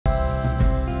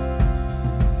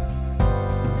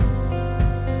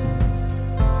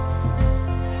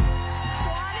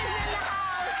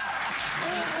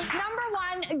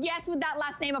with that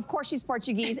last name, of course she's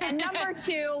Portuguese. And number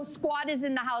 2, squad is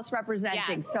in the house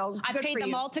representing. Yes. So I paid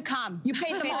them all to come. You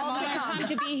paid them all to come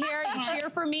to be here. You cheer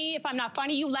for me. If I'm not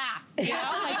funny, you laugh. You know,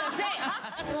 like that's it.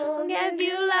 As long as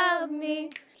you love me.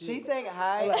 She sang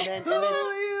hi, and then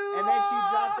she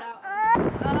dropped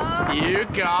out. You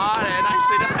got it.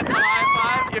 Nicely done. That's a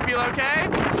high five. You feel okay?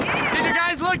 Yeah. Did you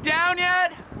guys look down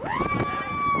yet?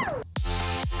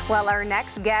 Well, our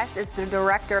next guest is the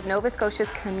director of Nova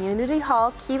Scotia's Community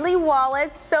Hall, Keely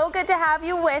Wallace. So good to have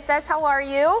you with us. How are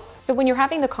you? So when you're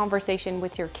having the conversation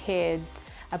with your kids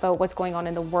about what's going on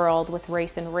in the world with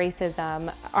race and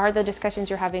racism, are the discussions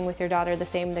you're having with your daughter the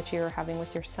same that you're having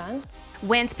with your son?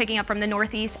 Winds picking up from the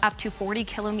northeast up to 40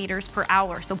 kilometers per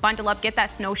hour. So bundle up, get that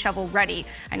snow shovel ready.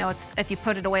 I know if you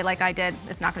put it away like I did,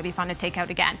 it's not going to be fun to take out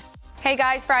again. Hey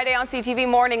guys, Friday on CTV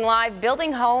Morning Live,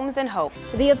 Building Homes and Hope.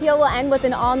 The appeal will end with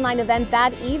an online event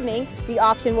that evening. The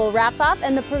auction will wrap up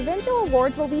and the provincial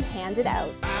awards will be handed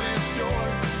out.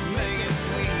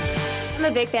 I'm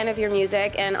a big fan of your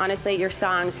music, and honestly, your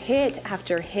songs hit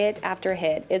after hit after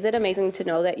hit. Is it amazing to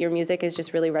know that your music is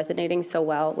just really resonating so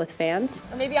well with fans?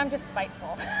 Or maybe I'm just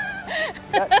spiteful.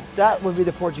 that would be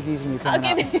the Portuguese in you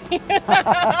coming out.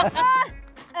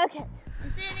 Okay. I'm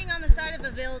standing on the side of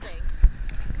a building.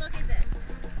 Look at this.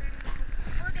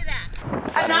 Look at that.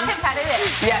 I'm not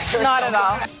competitive. Yeah, sure. Not at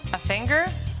all. A finger?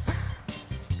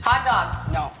 Hot dogs.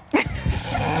 No.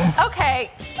 Okay.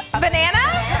 A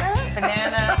banana?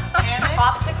 Banana.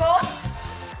 Popsicle.